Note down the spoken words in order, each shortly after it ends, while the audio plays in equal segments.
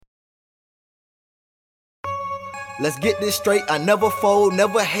Let's get this straight, I never fold,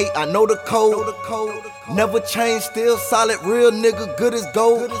 never hate, I know the code. Never change, still solid, real nigga, good as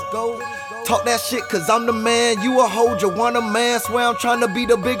gold. Talk that shit cause I'm the man, you a hoe, you want a man. Swear I'm tryna be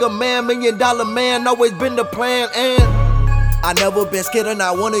the bigger man, $1 million man, always been the plan. And I never been scared of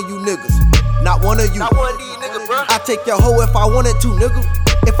not one of you niggas, not one of you. Not one of these niggas, bruh. I take your hoe if I wanted to, nigga.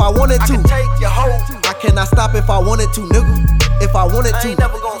 If I wanted to, I can take your hoe. I cannot stop if I wanted to, nigga. If I wanted I to, ain't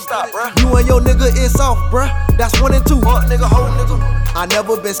never gonna stop, bruh. you and your nigga is off, bruh. That's 1 and 2. Fuck nigga, hoe nigga. I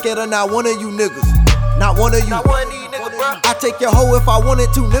never been scared of not one of you niggas, not one of you. Not one of these niggas, bruh. I take your hoe if I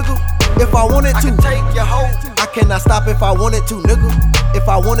wanted to, nigga. If I wanted I to, can take your hoe. I cannot stop if I wanted to, nigga. If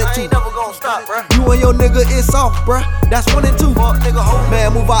I wanted I to, ain't never gonna stop, bruh. you and your nigga is off, bruh. That's 1 and 2. Fuck nigga, hoe.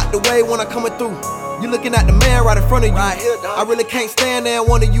 Man, move out the way when I'm coming through. You looking at the man right in front of you. Right here, dog. I really can't stand there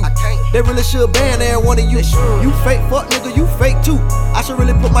one of you. I can't. They really should ban there one of you. They should. You fake fuck nigga, you fake too. I should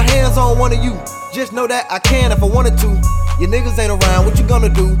really put my hands on one of you. Just know that I can if I wanted to. Your niggas ain't around, what you gonna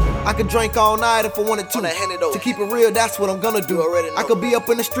do? I could drink all night if I wanted to. To keep it real, that's what I'm gonna do. I could be up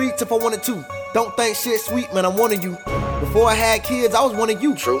in the streets if I wanted to. Don't think shit sweet, man, I'm one of you. Before I had kids, I was one of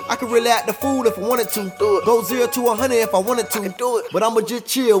you. True. I could really act the fool if I wanted to. Do it. Go 0 to 100 if I wanted to. I can do it. But I'ma just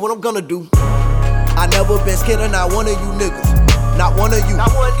chill, what I'm gonna do. I never been scared of not one of you niggas, not one of you.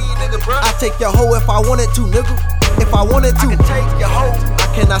 Not one of these niggas, bruh. I take your hoe if I wanted to, nigga. If I wanted to, I can take your hoe. I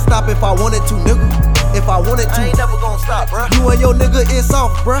cannot stop if I wanted to, nigga. If I wanted I ain't to, never gonna stop, bruh. you and your nigga is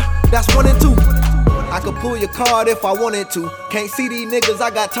off, bruh. That's 1 and 2. I could pull your card if I wanted to. Can't see these niggas, I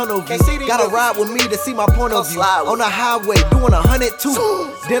got tunnel view. Can't see these Gotta niggas. ride with me to see my point of Come view. slide with On the highway, doing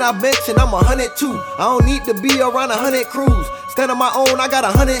 102. Then I mention I'm 102. I don't need to be around 100 crews. Stand on my own, I got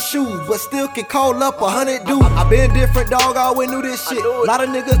 100 shoes, but still can call up 100 dudes. I been different, dog, I always knew this shit. knew it. Lot of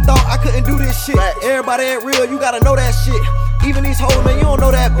niggas thought I couldn't do this shit. Facts. Everybody ain't real, you gotta know that shit. Even these hoes, man, you don't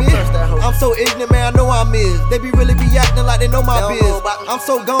know that bitch. touch that hoe. I'm so ignorant, man, I know I'm is. They be really be acting like they know my They don't know biz. about me. I'm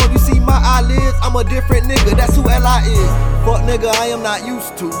so gone, you see my eyelids. I'm a different nigga, that's who L.I. is. Fuck nigga, I am not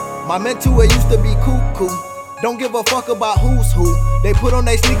used to. My mentor it used to be cuckoo. Don't give a fuck about who's who. They put on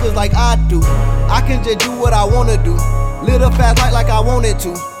they sneakers like I do. I can just do what I wanna do. Live a fast life like I wanted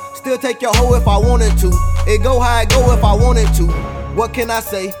to. Still take your hoe if I wanted to. It go how it go if I wanted to. What can I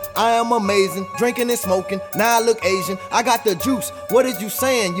say? I am amazing. Drinking and smoking, now I look Asian. I got the juice, what is you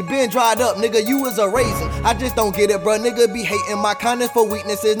saying? You been dried up, nigga, you was a raisin. I just don't get it, bruh, nigga be hating. My kindness for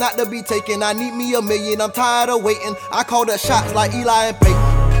weakness is not to be taken. I need me $1 million, I'm tired of waiting. I call the shots like Eli and Peyton.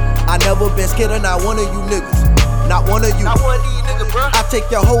 I never been scared of not one of you niggas, not one of you. Not one of these niggas, bruh. I take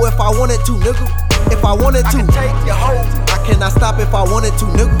your hoe if I wanted to, nigga. If I wanted I to, can take your hoe. I cannot stop if I wanted to,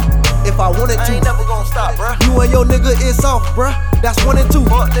 nigga. If I wanted I to, ain't never gonna stop, bruh. you and your nigga is off, bruh. That's 1 and 2.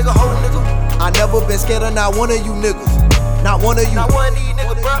 Fuck nigga, hoe nigga. I never been scared of not one of you niggas, not one of you. Not one of these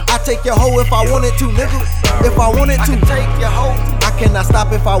niggas, bruh. I take your hoe if I wanted to, nigga. If I wanted I to, can take your hoe. I cannot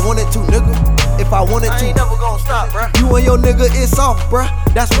stop if I wanted to, nigga. If I wanted I ain't to, never gonna stop, bruh. you and your nigga is off, bruh.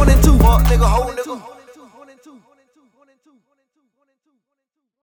 That's 1 and 2. Fuck nigga, hoe nigga.